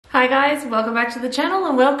Hi guys, welcome back to the channel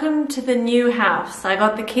and welcome to the new house. I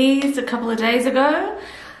got the keys a couple of days ago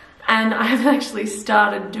and I haven't actually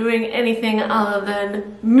started doing anything other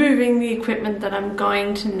than moving the equipment that I'm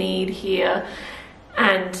going to need here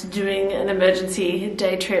and doing an emergency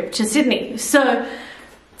day trip to Sydney. So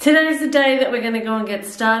today's the day that we're going to go and get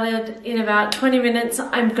started. In about 20 minutes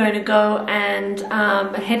I'm going to go and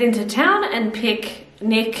head into town and pick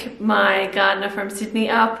Nick, my gardener from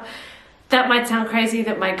Sydney, up. That might sound crazy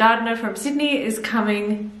that my gardener from Sydney is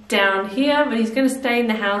coming down here, but he's going to stay in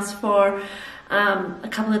the house for a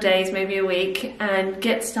couple of days, maybe a week, and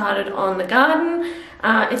get started on the garden.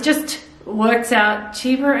 It just works out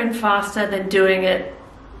cheaper and faster than doing it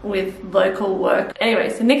with local work. Anyway,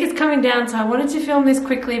 so Nick is coming down, so I wanted to film this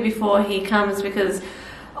quickly before he comes because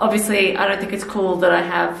obviously I don't think it's cool that I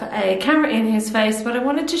have a camera in his face, but I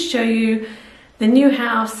wanted to show you the new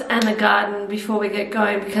house and the garden before we get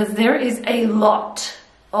going because there is a lot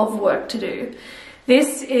of work to do.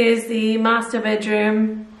 This is the master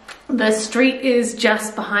bedroom. The street is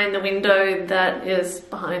just behind the window that is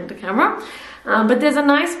behind the camera. But there's a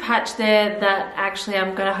nice patch there that actually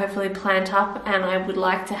I'm going to hopefully plant up, and I would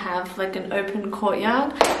like to have like an open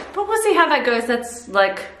courtyard. But we'll see how that goes. That's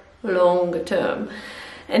like longer term.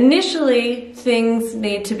 Initially, things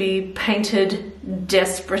need to be painted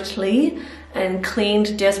desperately and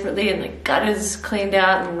cleaned desperately, and the gutters cleaned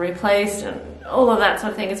out and replaced and all of that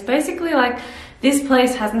sort of thing. It's basically like this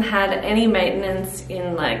place hasn't had any maintenance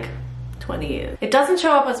in like 20 years. It doesn't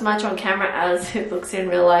show up as much on camera as it looks in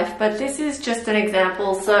real life, but this is just an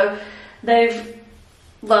example. So they've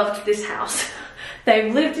loved this house.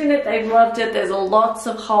 They've lived in it, they've loved it. There's lots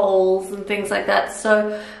of holes and things like that.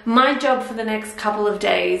 So my job for the next couple of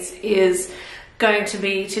days is going to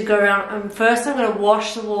be to go around. First I'm going to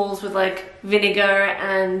wash the walls with like vinegar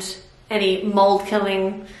and any mold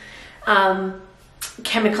killing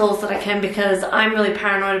chemicals that I can, because I'm really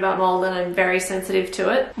paranoid about mold and I'm very sensitive to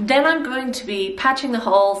it. Then I'm going to be patching the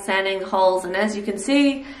holes, sanding the holes, and as you can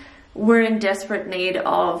see, we're in desperate need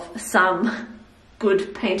of some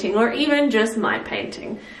good painting, or even just my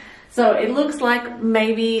painting. So it looks like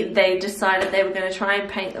maybe they decided they were going to try and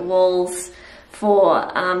paint the walls for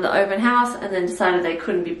the open house and then decided they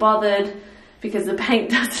couldn't be bothered because the paint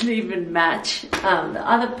doesn't even match the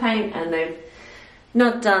other paint, and they've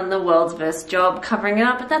not done the world's best job covering it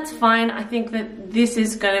up, but that's fine. I think that this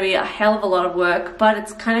is going to be a hell of a lot of work, but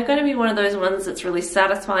it's kind of going to be one of those ones that's really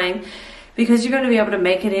satisfying because you're going to be able to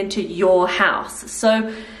make it into your house.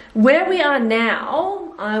 So where we are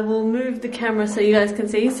now, I will move the camera so you guys can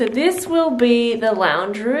see. So this will be the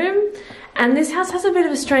lounge room. And this house has a bit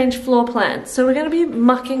of a strange floor plan, so we're going to be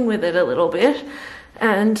mucking with it a little bit,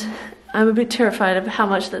 and I'm a bit terrified of how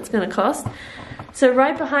much that's going to cost. So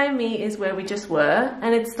right behind me is where we just were,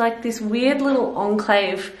 and it's like this weird little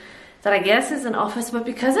enclave that I guess is an office, but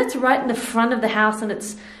because it's right in the front of the house and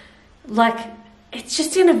it's like, it's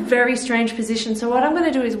just in a very strange position. So what I'm going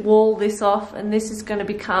to do is wall this off, and this is going to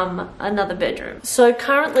become another bedroom. So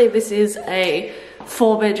currently this is a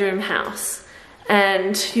 4-bedroom house.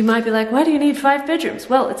 And you might be like, why do you need 5 bedrooms?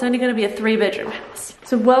 Well, it's only going to be a 3-bedroom house.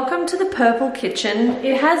 So welcome to the purple kitchen.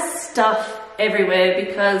 It has stuff everywhere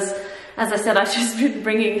because, as I said, I've just been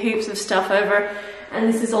bringing heaps of stuff over.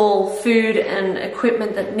 And this is all food and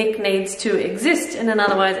equipment that Nick needs to exist in an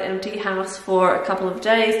otherwise empty house for a couple of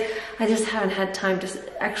days. I just haven't had time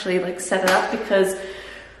to actually like set it up because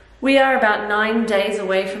we are about 9 days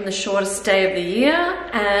away from the shortest day of the year,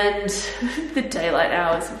 and the daylight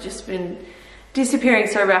hours have just been disappearing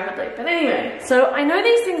so rapidly. But anyway, so I know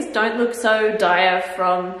these things don't look so dire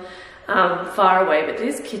from far away, but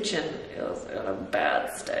this kitchen is in a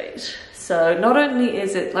bad state. So not only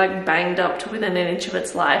is it like banged up to within an inch of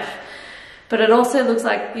its life, but it also looks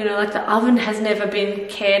like, you know, like the oven has never been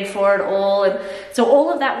cared for at all. And so all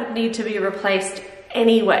of that would need to be replaced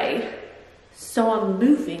anyway. So I'm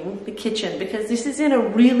moving the kitchen because this is in a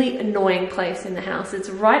really annoying place in the house. It's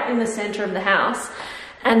right in the center of the house.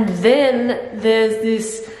 And then there's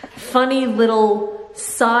this funny little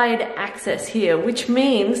side access here, which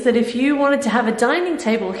means that if you wanted to have a dining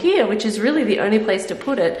table here, which is really the only place to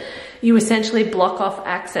put it, you essentially block off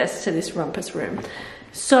access to this rumpus room.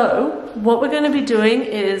 So what we're going to be doing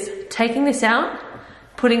is taking this out,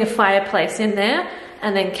 putting a fireplace in there,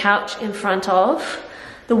 and then couch in front of.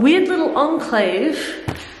 The weird little enclave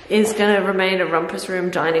is going to remain a rumpus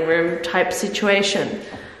room, dining room type situation.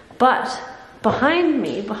 But behind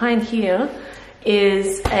me, behind here,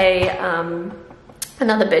 is a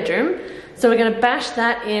another bedroom. So we're going to bash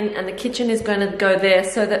that in, and the kitchen is going to go there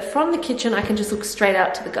so that from the kitchen I can just look straight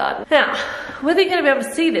out to the garden. Now, whether you're going to be able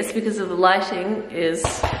to see this because of the lighting is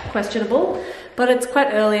questionable, but it's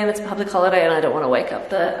quite early and it's a public holiday and I don't want to wake up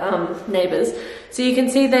the neighbors. So you can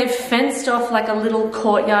see they've fenced off like a little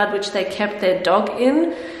courtyard which they kept their dog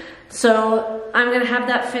in. So I'm going to have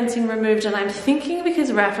that fencing removed, and I'm thinking, because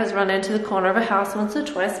Rafa's run into the corner of a house once or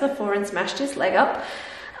twice before and smashed his leg up,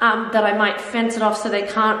 that I might fence it off so they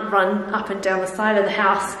can't run up and down the side of the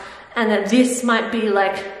house, and that this might be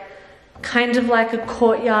like kind of like a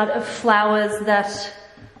courtyard of flowers that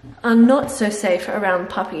are not so safe around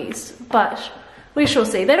puppies, but we shall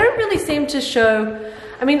see. They don't really seem to show,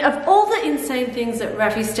 I mean, of all the insane things that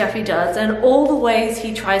Raffy Staffy does and all the ways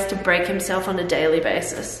he tries to break himself on a daily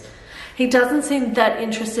basis, he doesn't seem that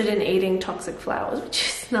interested in eating toxic flowers, which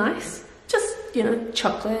is nice. Just, you know,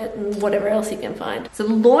 chocolate and whatever else he can find. So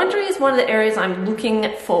laundry is one of the areas I'm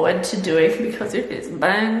looking forward to doing because it is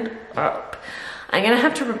banged up. I'm gonna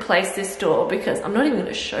have to replace this door because I'm not even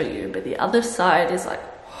gonna show you, but the other side is like,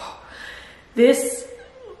 this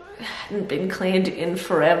hadn't been cleaned in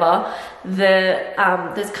forever.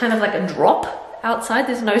 There's kind of like a drop outside,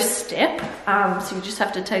 there's no step, so you just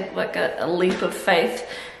have to take like a leap of faith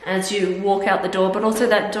as you walk out the door. But also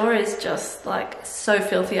that door is just like so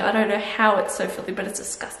filthy. I don't know how it's so filthy, but it's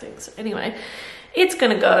disgusting. So anyway, it's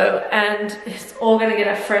gonna go and it's all gonna get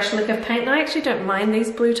a fresh lick of paint. And I actually don't mind these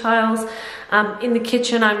blue tiles. In the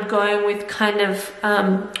kitchen, I'm going with kind of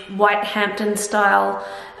white Hampton style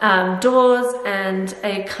doors and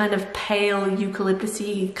a kind of pale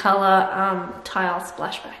eucalyptus-y color tile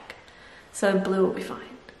splashback. So blue will be fine.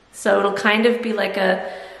 So it'll kind of be like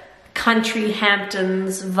a country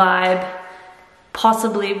Hamptons vibe,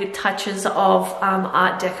 possibly with touches of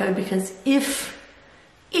Art Deco, because if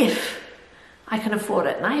I can afford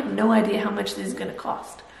it, and I have no idea how much this is going to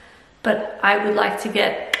cost, but I would like to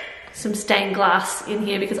get some stained glass in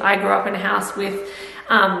here because I grew up in a house with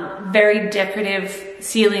very decorative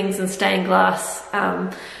ceilings and stained glass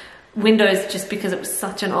windows, just because it was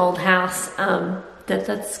such an old house.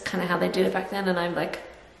 That's kind of how they did it back then, and I'm like,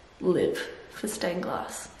 live for stained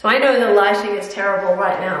glass. So I know the lighting is terrible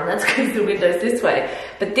right now, and that's because the window's this way,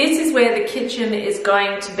 but this is where the kitchen is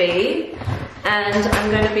going to be, and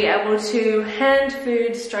I'm going to be able to hand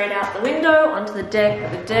food straight out the window onto the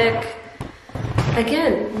deck. The deck,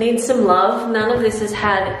 again, needs some love. None of this has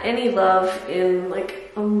had any love in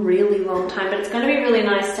like a really long time, but it's going to be really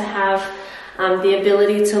nice to have the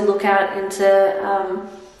ability to look out into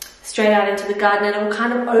straight out into the garden, and it will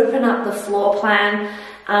kind of open up the floor plan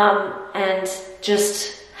and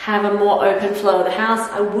just have a more open flow of the house.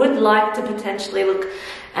 I would like to potentially look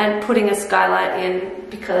at putting a skylight in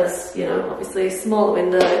because, you know, obviously a smaller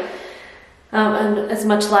window and as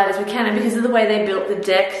much light as we can, and because of the way they built the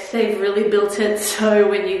deck, they've really built it so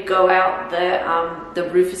when you go out there, the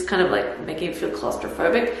roof is kind of like making you feel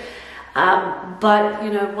claustrophobic. But,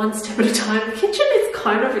 you know, one step at a time. The kitchen is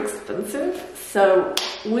kind of expensive, so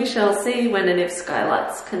we shall see when and if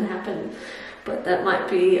skylights can happen, but that might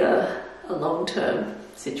be a long-term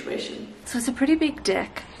situation. So it's a pretty big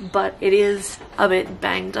deck, but it is a bit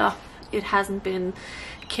banged up. It hasn't been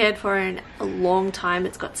cared for in a long time.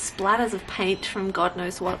 It's got splatters of paint from God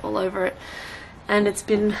knows what all over it, and it's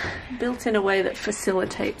been built in a way that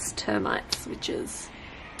facilitates termites, which is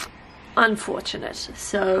unfortunate.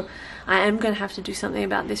 So I am going to have to do something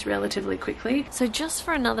about this relatively quickly. So just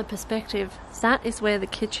for another perspective, that is where the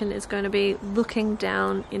kitchen is going to be, looking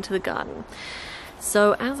down into the garden.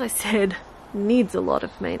 So as I said, needs a lot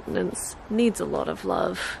of maintenance, needs a lot of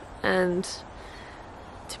love, and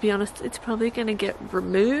to be honest, it's probably going to get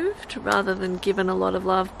removed rather than given a lot of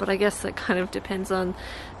love, but I guess that kind of depends on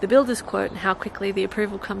the builder's quote and how quickly the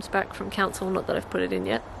approval comes back from council. Not that I've put it in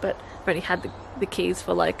yet, but I've only had the keys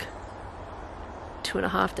for like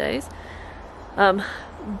 2.5 days.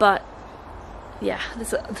 But yeah,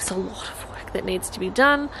 there's a lot of work that needs to be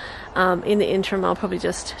done. In the interim, I'll probably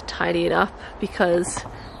just tidy it up because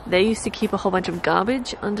they used to keep a whole bunch of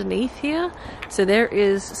garbage underneath here. So there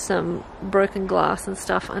is some broken glass and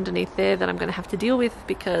stuff underneath there that I'm going to have to deal with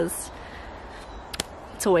because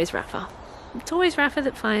it's always Rafa. It's always Rafa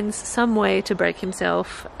that finds some way to break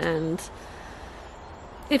himself, and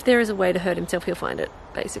if there is a way to hurt himself, he'll find it,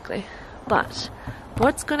 basically. But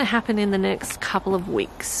what's going to happen in the next couple of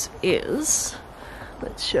weeks is,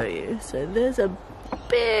 let's show you. So there's a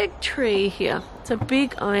big tree here. It's a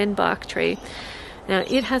big ironbark tree. Now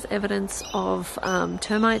it has evidence of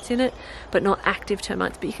termites in it, but not active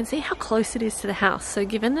termites, but you can see how close it is to the house. So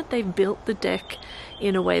given that they've built the deck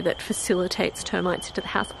in a way that facilitates termites into the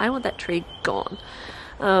house, I want that tree gone.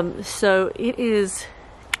 So it is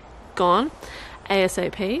gone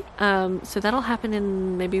ASAP. So that'll happen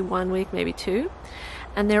in maybe 1 week, maybe 2.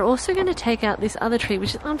 And they're also going to take out this other tree,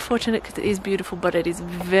 which is unfortunate because it is beautiful, but it is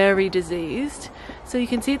very diseased. So you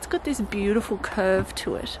can see it's got this beautiful curve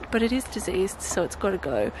to it, but it is diseased, so it's got to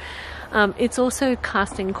go. It's also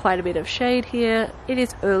casting quite a bit of shade here. It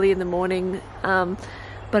is early in the morning,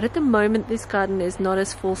 but at the moment this garden is not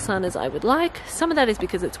as full sun as I would like. Some of that is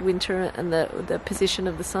because it's winter and the position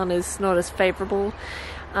of the sun is not as favourable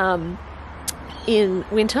in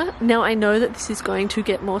winter. Now I know that this is going to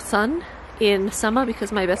get more sun in summer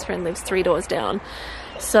because my best friend lives 3 doors down,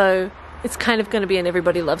 so it's kind of going to be an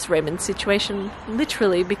everybody loves Raymond situation,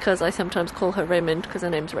 literally, because I sometimes call her Raymond because her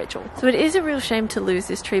name's Rachel. So it is a real shame to lose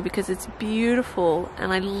this tree because it's beautiful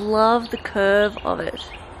and I love the curve of it,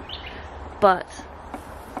 but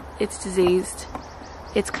it's diseased.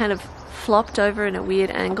 It's kind of flopped over in a weird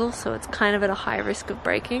angle, so it's kind of at a high risk of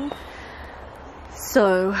breaking.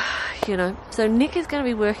 So, you know, so Nick is going to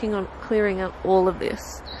be working on clearing out all of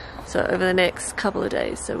this. So over the next couple of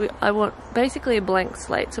days. So I want basically a blank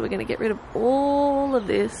slate. So we're going to get rid of all of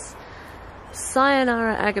this.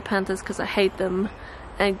 Sayonara agapanthus because I hate them.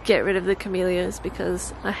 And get rid of the camellias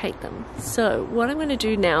because I hate them. So what I'm going to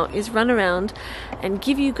do now is run around and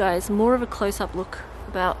give you guys more of a close-up look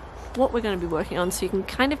about what we're going to be working on. So you can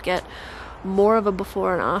kind of get more of a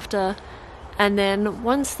before and after. And then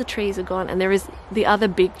once the trees are gone, and there is the other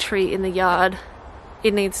big tree in the yard,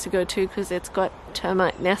 it needs to go too because it's got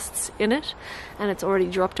termite nests in it and it's already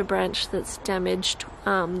dropped a branch that's damaged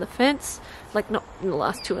the fence, like not in the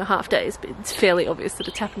last 2.5 days, but it's fairly obvious that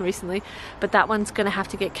it's happened recently. But that one's going to have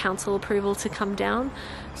to get council approval to come down,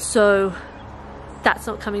 so that's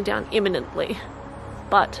not coming down imminently,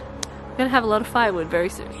 but we're going to have a lot of firewood very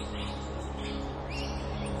soon.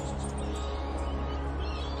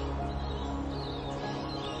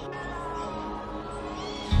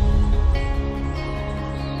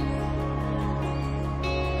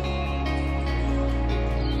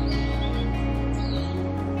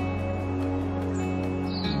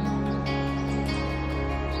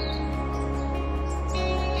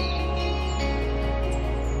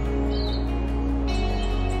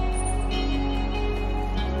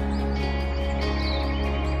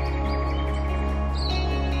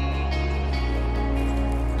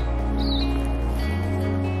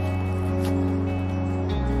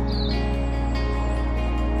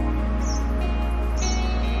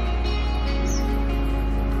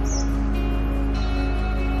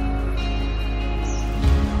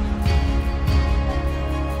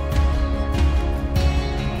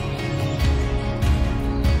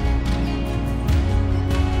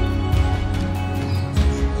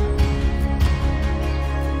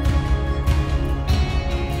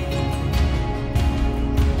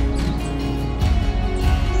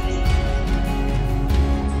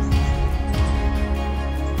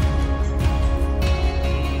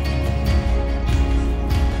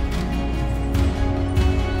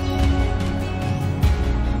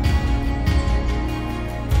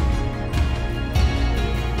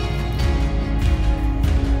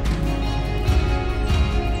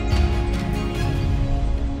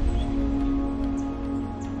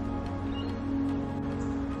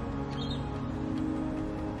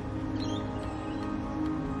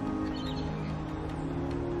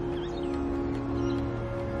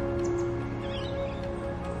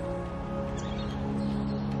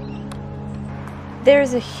 There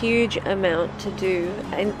is a huge amount to do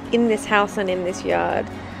in this house and in this yard.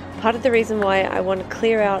 Part of the reason why I want to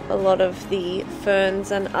clear out a lot of the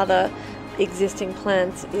ferns and other existing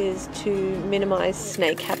plants is to minimize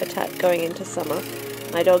snake habitat going into summer.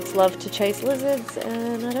 My dogs love to chase lizards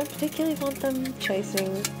and I don't particularly want them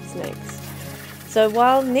chasing snakes. So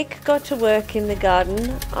while Nick got to work in the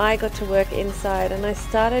garden, I got to work inside, and I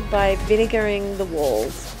started by vinegaring the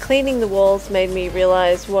walls. Cleaning the walls made me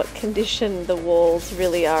realize what condition the walls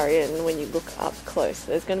really are in when you look up close.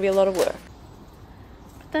 There's going to be a lot of work.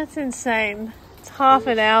 That's insane. It's half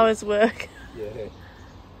an hour's work. Yeah.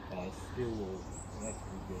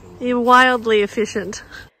 You're wildly efficient.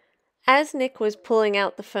 As Nick was pulling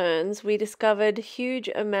out the ferns, we discovered huge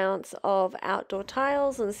amounts of outdoor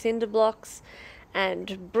tiles and cinder blocks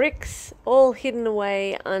and bricks all hidden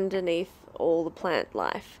away underneath all the plant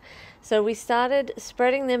life. So we started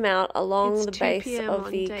spreading them out along the base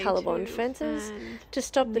of the colorbond fences to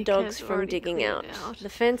stop the dogs from digging out. The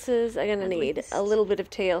fences are going to need a little bit of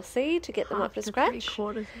TLC to get them up to scratch.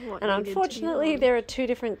 And unfortunately there are 2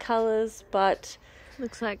 different colours, but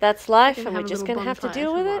looks like that's life and we're just going to have to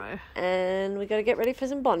deal with it. And we got to get ready for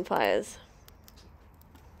some bonfires.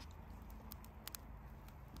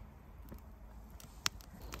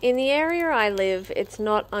 In the area I live, it's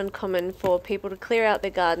not uncommon for people to clear out their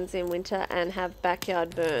gardens in winter and have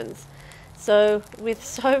backyard burns. So with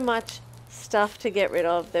so much stuff to get rid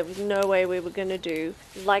of, there was no way we were going to do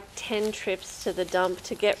like 10 trips to the dump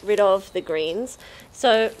to get rid of the greens.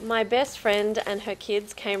 So my best friend and her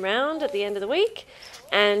kids came round at the end of the week,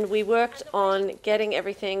 and we worked on getting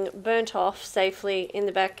everything burnt off safely in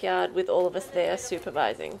the backyard with all of us there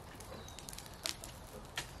supervising.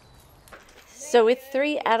 So with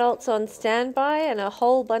 3 adults on standby and a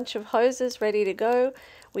whole bunch of hoses ready to go,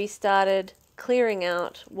 we started clearing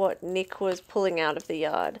out what Nick was pulling out of the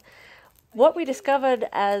yard. What we discovered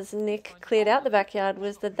as Nick cleared out the backyard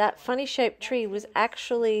was that that funny shaped tree was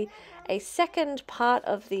actually a second part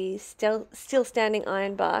of the still standing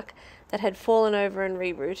ironbark that had fallen over and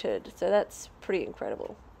rerouted. So that's pretty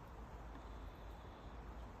incredible.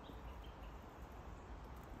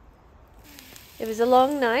 It was a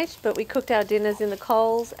long night, but we cooked our dinners in the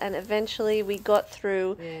coals, and eventually we got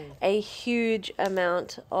through a huge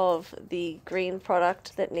amount of the green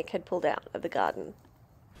product that Nick had pulled out of the garden.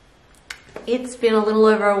 It's been a little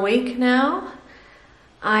over a week now.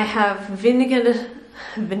 I have vinegared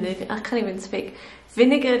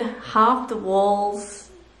half the walls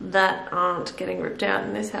that aren't getting ripped out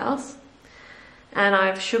in this house. And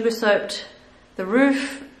I've sugar soaked the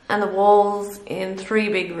roof and the walls in 3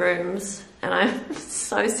 big rooms. And I'm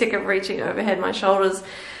so sick of reaching overhead. My shoulders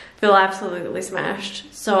feel absolutely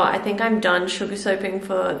smashed. So I think I'm done sugar soaping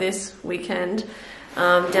for this weekend.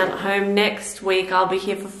 Down at home next week, I'll be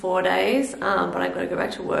here for 4 days, but I've got to go back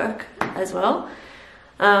to work as well.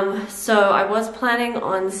 So I was planning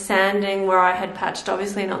on sanding where I had patched,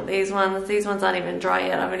 obviously not these ones. These ones aren't even dry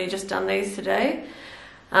yet. I've only just done these today.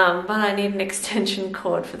 But I need an extension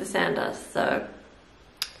cord for the sander, so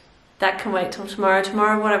that can wait till tomorrow.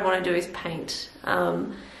 Tomorrow what I want to do is paint,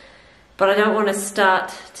 but I don't want to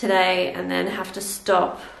start today and then have to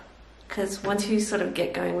stop, because once you sort of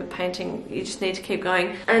get going with painting, you just need to keep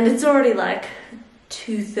going. And it's already like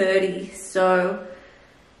 2:30, so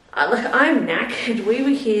I'm knackered. We were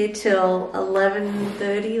here till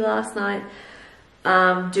 11:30 last night,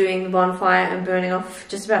 doing the bonfire and burning off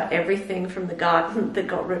just about everything from the garden that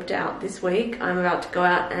got ripped out this week. I'm about to go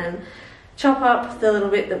out and chop up the little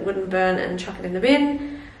bit that wouldn't burn and chuck it in the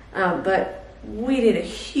bin, but we did a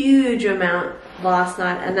huge amount last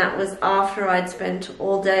night, and that was after I'd spent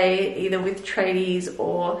all day either with tradies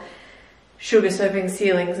or sugar soaping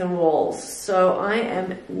ceilings and walls. So I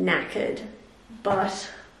am knackered, but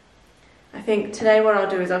I think today what I'll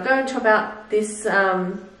do is I'll go and chop out this,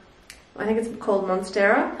 I think it's called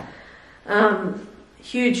Monstera,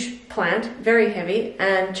 huge plant, very heavy,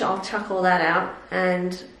 and I'll chuck all that out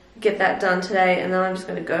and get that done today, and then I'm just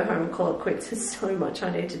going to go home and call it quits. There's so much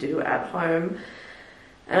I need to do at home,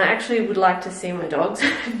 and I actually would like to see my dogs.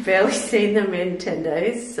 I've barely seen them in 10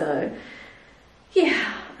 days, so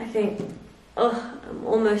yeah, I think I'm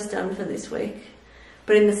almost done for this week.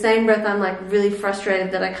 But in the same breath, I'm like really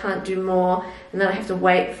frustrated that I can't do more and that I have to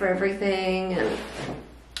wait for everything, and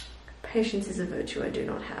patience is a virtue I do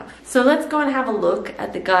not have. So let's go and have a look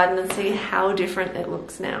at the garden and see how different it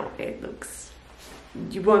looks now. It looks,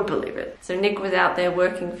 you won't believe it. So Nick was out there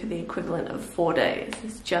working for the equivalent of 4 days.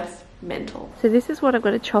 It's just mental. So this is what I've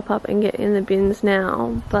got to chop up and get in the bins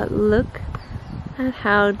now, but look at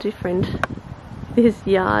how different this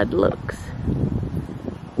yard looks.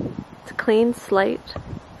 It's a clean slate,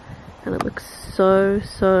 and it looks so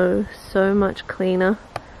much cleaner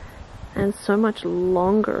and so much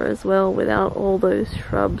longer as well, without all those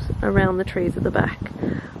shrubs around the trees at the back.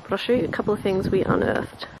 But I'll show you a couple of things we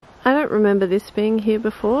unearthed. I don't remember this being here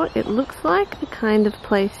before. It looks like the kind of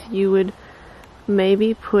place you would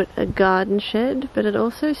maybe put a garden shed, but it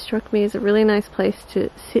also struck me as a really nice place to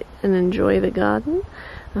sit and enjoy the garden.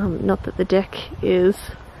 Not that the deck is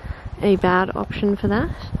a bad option for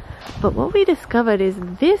that. But what we discovered is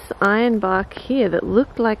this ironbark here that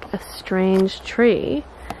looked like a strange tree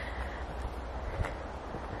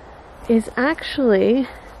is actually,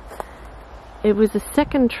 it was a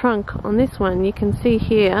second trunk on this one. You can see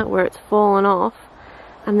here where it's fallen off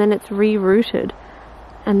and then it's rerouted,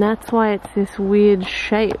 and that's why it's this weird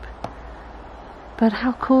shape. But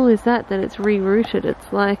how cool is that it's rerouted?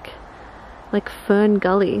 It's like Fern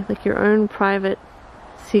Gully, like your own private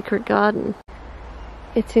secret garden.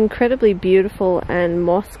 It's incredibly beautiful and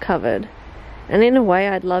moss covered, and in a way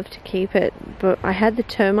I'd love to keep it, but I had the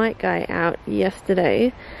termite guy out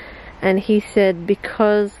yesterday and he said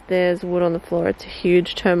because there's wood on the floor it's a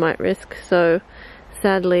huge termite risk, so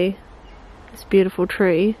sadly this beautiful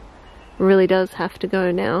tree really does have to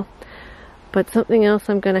go now. But something else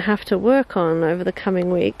I'm going to have to work on over the coming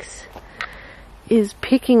weeks is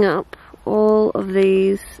picking up all of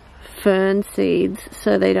these fern seeds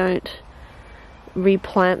so they don't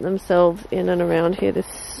replant themselves in and around here. There's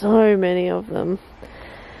so many of them.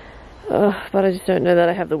 But I just don't know that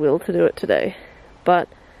I have the will to do it today. But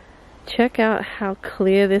check out how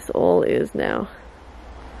clear this all is now.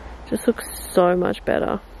 Just looks so much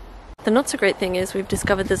better. The not so great thing is we've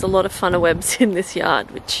discovered there's a lot of funnel webs in this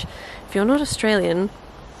yard, which if you're not Australian,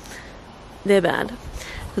 they're bad.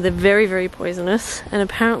 So they're very, very poisonous. And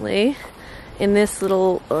apparently in this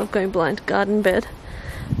little, going blind, garden bed,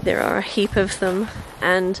 there are a heap of them.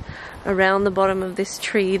 And around the bottom of this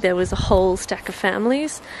tree there was a whole stack of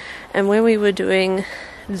families. And when we were doing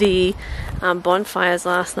the bonfires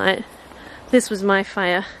last night, this was my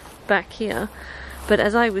fire back here. But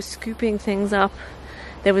as I was scooping things up,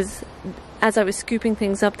 there was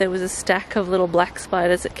a stack of little black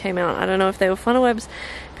spiders that came out. I don't know if they were funnel webs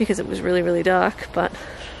because it was really, really dark, but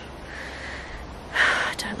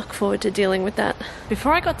I don't look forward to dealing with that.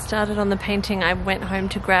 Before I got started on the painting, I went home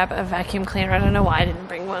to grab a vacuum cleaner. I don't know why I didn't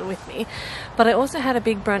bring one with me, but I also had a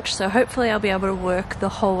big brunch, so hopefully I'll be able to work the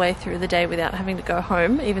whole way through the day without having to go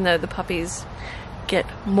home, even though the puppies get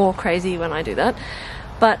more crazy when I do that.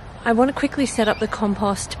 But I want to quickly set up the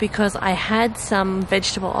compost because I had some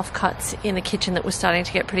vegetable offcuts in the kitchen that was starting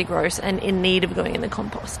to get pretty gross and in need of going in the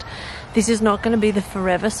compost. This is not going to be the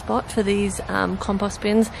forever spot for these compost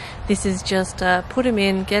bins. This is just put them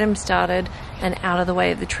in, get them started, and out of the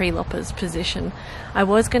way of the tree loppers position. I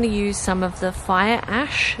was going to use some of the fire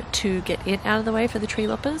ash to get it out of the way for the tree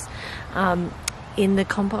loppers in the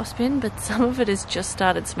compost bin, but some of it has just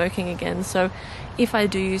started smoking again. So if I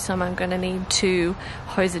do use some, I'm going to need to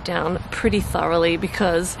hose it down pretty thoroughly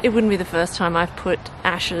because it wouldn't be the first time I've put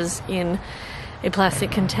ashes in a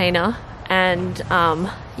plastic container. And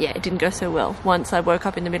yeah, it didn't go so well. Once I woke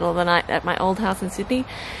up in the middle of the night at my old house in Sydney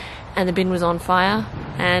and the bin was on fire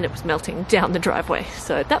and it was melting down the driveway.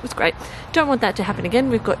 So that was great. Don't want that to happen again.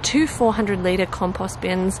 We've got two 400-litre compost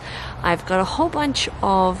bins. I've got a whole bunch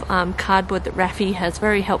of cardboard that Rafi has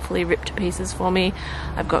very helpfully ripped to pieces for me.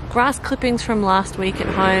 I've got grass clippings from last week at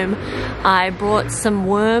home. I brought some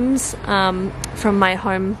worms from my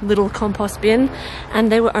home little compost bin, and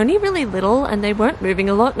they were only really little and they weren't moving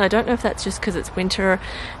a lot, and I don't know if that's just because it's winter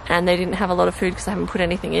and they didn't have a lot of food because I haven't put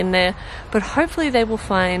anything in there, but hopefully they will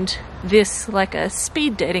find this like a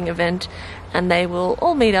speed dating event and they will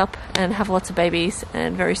all meet up and have lots of babies,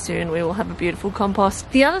 and very soon we will have a beautiful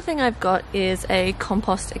compost. The other thing I've got is a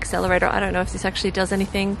compost accelerator. I don't know if this actually does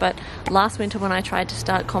anything, but last winter when I tried to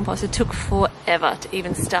start compost, it took forever to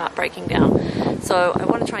even start breaking down. So I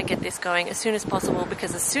want to try and get this going as soon as possible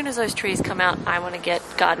because as soon as those trees come out, I want to get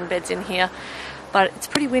garden beds in here. But it's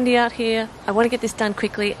pretty windy out here. I want to get this done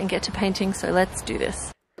quickly and get to painting, so let's do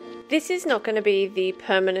this. This is not going to be the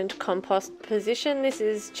permanent compost position. This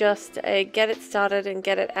is just a get it started and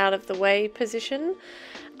get it out of the way position.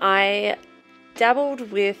 I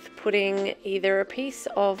dabbled with putting either a piece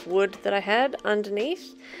of wood that I had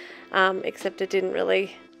underneath, except it didn't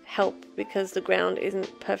really help because the ground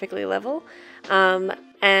isn't perfectly level.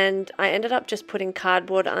 And I ended up just putting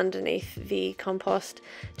cardboard underneath the compost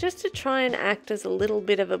just to try and act as a little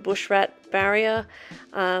bit of a bushrat barrier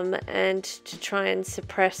and to try and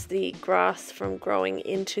suppress the grass from growing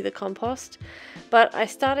into the compost. But I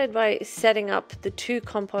started by setting up the two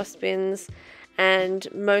compost bins and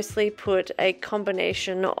mostly put a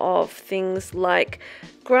combination of things like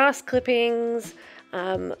grass clippings,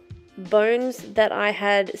 bones that I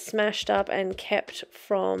had smashed up and kept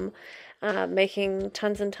from making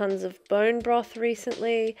tons and tons of bone broth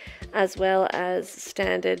recently, as well as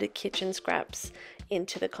standard kitchen scraps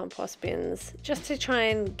into the compost bins, just to try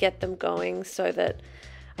and get them going so that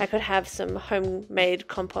I could have some homemade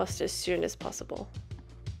compost as soon as possible.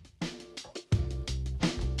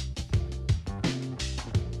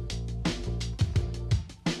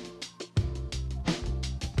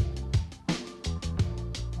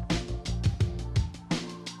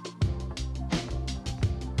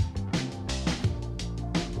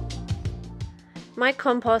 My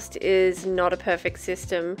compost is not a perfect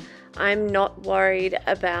system. I'm not worried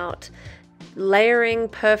about layering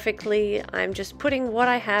perfectly. I'm just putting what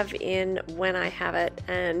I have in when I have it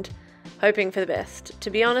and hoping for the best.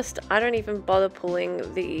 To be honest, I don't even bother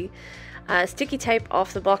pulling the sticky tape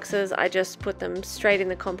off the boxes. I just put them straight in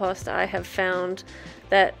the compost. I have found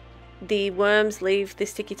that the worms leave the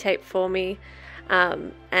sticky tape for me,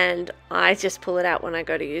 and I just pull it out when I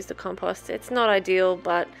go to use the compost. It's not ideal,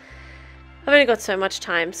 but I've only got so much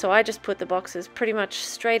time, so I just put the boxes pretty much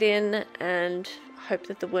straight in and hope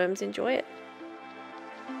that the worms enjoy it.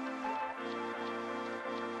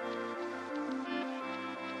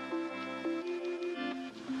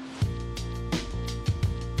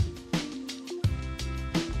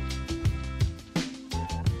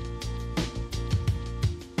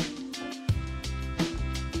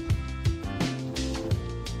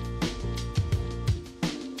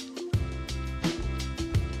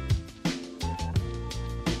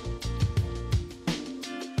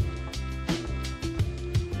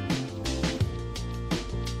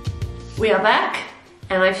 We are back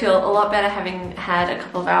and I feel a lot better having had a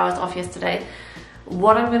couple of hours off yesterday.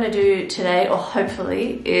 What I'm going to do today, or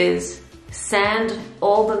hopefully, is sand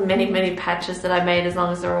all the many patches that I made as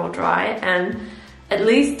long as they're all dry, and at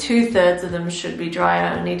least 2/3 of them should be dry.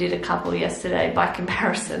 I only did a couple yesterday by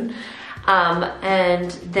comparison.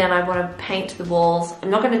 And then I want to paint the walls.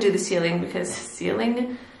 I'm not going to do the ceiling because the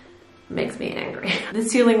ceiling makes me angry. The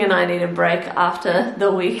ceiling and I need a break after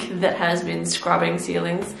the week that has been scrubbing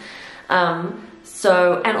ceilings.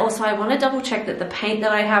 And also I want to double check that the paint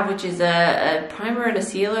that I have, which is a primer and a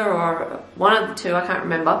sealer, or one of the two, I can't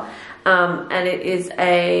remember, and it is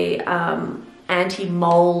a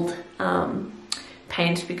anti-mold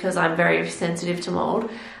paint because I'm very sensitive to mold.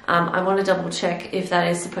 I want to double check if that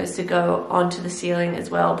is supposed to go onto the ceiling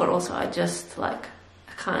as well, but also I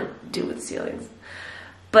can't deal with ceilings.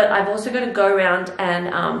 But I've also got to go around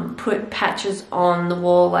and put patches on the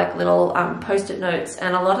wall, like little post-it notes,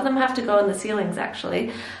 and a lot of them have to go on the ceilings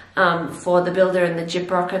actually, for the builder and the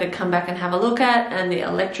gyprocker to come back and have a look at, and the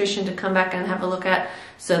electrician to come back and have a look at,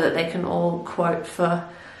 so that they can all quote for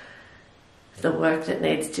the work that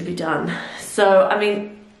needs to be done. So, I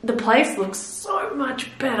mean, the place looks so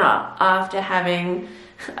much better after having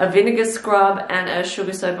a vinegar scrub and a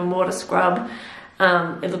sugar soap and water scrub.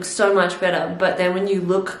 It looks so much better, but then when you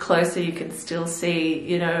look closer, you can still see,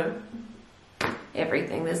 you know,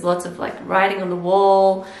 everything. There's lots of like writing on the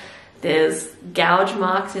wall. There's gouge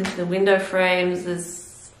marks into the window frames.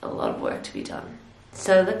 There's a lot of work to be done.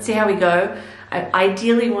 So let's see how we go. I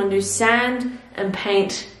ideally want to sand and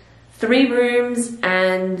paint 3 rooms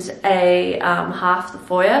and a half the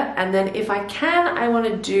foyer, and then if I can, I want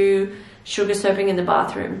to do sugar soaping in the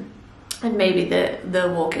bathroom and maybe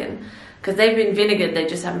the walk-in, because they've been vinegared, they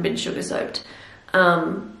just haven't been sugar soaped.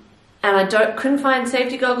 And I couldn't find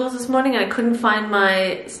safety goggles this morning, and I couldn't find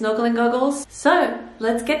my snorkeling goggles. So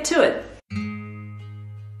let's get to it.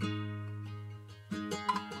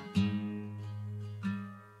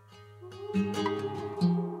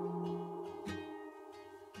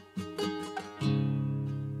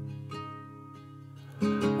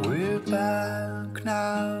 We're back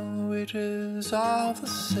now, it is all the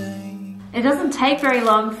same. It doesn't take very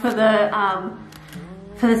long for the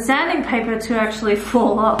sanding paper to actually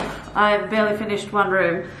fall off. I've barely finished one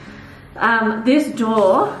room. This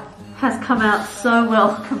door has come out so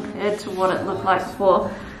well compared to what it looked like before.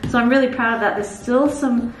 So I'm really proud of that. There's still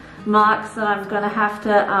some marks that I'm gonna have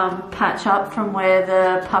to patch up from where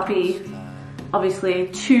the puppy obviously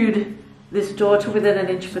chewed this door to within an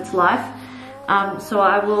inch of its life. So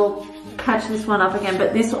I will patch this one up again,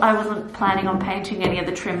 but this, I wasn't planning on painting any of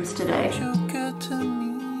the trims today. You get to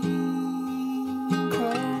me,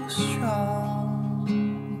 grow strong.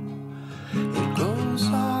 It goes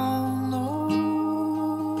on,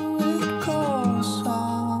 oh, it goes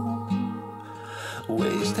on.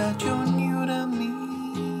 Ways that you're new to me,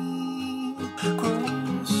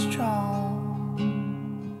 grow strong.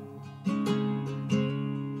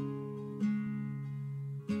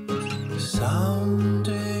 Some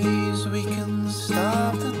days we can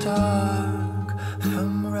stop the dark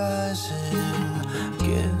from rising.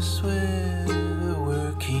 Guess we're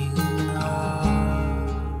working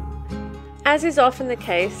hard. As is often the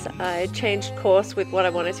case, I changed course with what I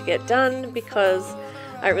wanted to get done because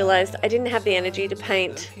I realized I didn't have the energy to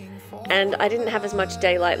paint and I didn't have as much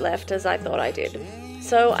daylight left as I thought I did.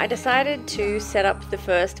 So I decided to set up the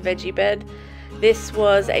first veggie bed. This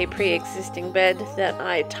was a pre-existing bed that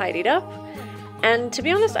I tidied up, and to be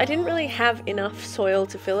honest, I didn't really have enough soil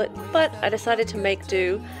to fill it, but I decided to make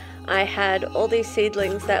do. I had all these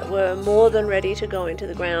seedlings that were more than ready to go into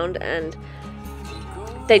the ground, and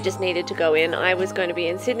they just needed to go in. I was going to be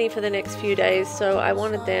in Sydney for the next few days, so I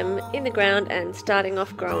wanted them in the ground and starting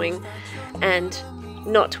off growing, and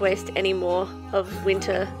not to waste any more of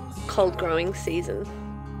winter cold growing season.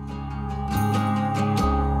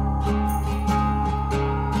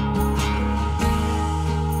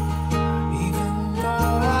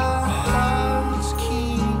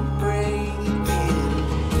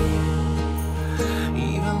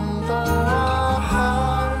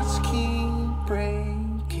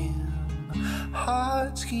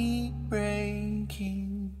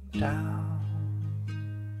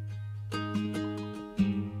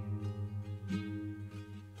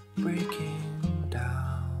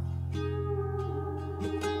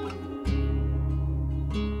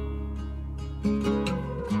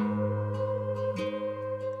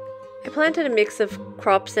 I planted a mix of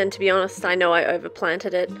crops, and to be honest, I know I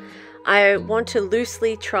overplanted it. I want to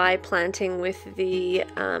loosely try planting with the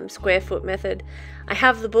square foot method. I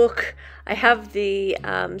have the book, I have the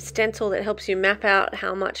stencil that helps you map out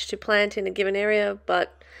how much to plant in a given area,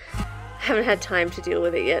 but haven't had time to deal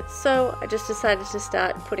with it yet, so I just decided to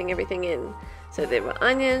start putting everything in. So there were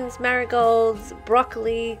onions, marigolds,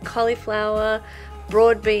 broccoli, cauliflower,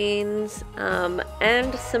 broad beans,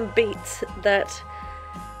 and some beets that,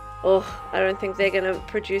 I don't think they're going to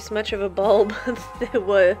produce much of a bulb. There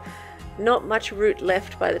were not much root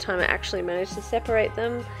left by the time I actually managed to separate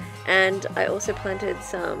them. And I also planted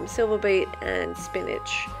some silver beet and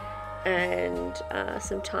spinach and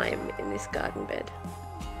some thyme in this garden bed.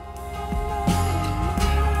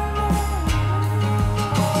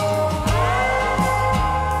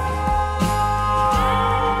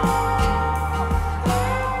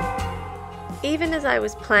 Even as I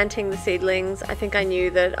was planting the seedlings, I think I knew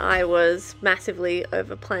that I was massively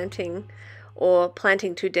overplanting or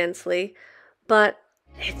planting too densely, but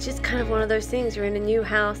it's just kind of one of those things. You're in a new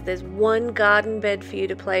house, there's one garden bed for you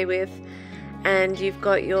to play with, and you've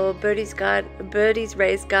got your birdies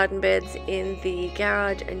raised garden beds in the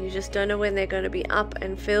garage, and you just don't know when they're going to be up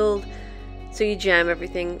and filled, so you jam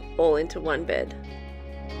everything all into one bed.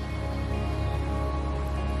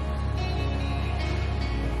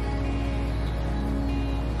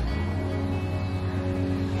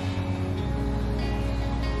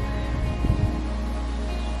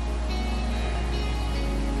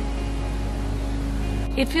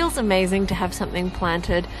 It feels amazing to have something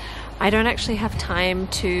planted. I don't actually have time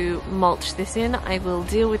to mulch this in. I will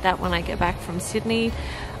deal with that when I get back from Sydney.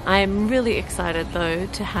 I'm really excited though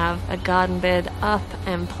to have a garden bed up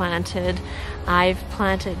and planted. I've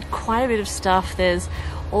planted quite a bit of stuff. There's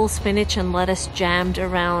all spinach and lettuce jammed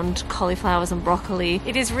around cauliflowers and broccoli.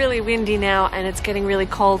 It is really windy now and it's getting really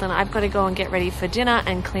cold, and I've got to go and get ready for dinner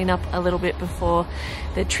and clean up a little bit before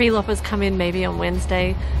the tree loppers come in, maybe on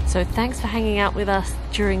Wednesday. So thanks for hanging out with us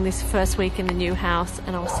during this first week in the new house,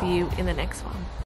 and I'll see you in the next one.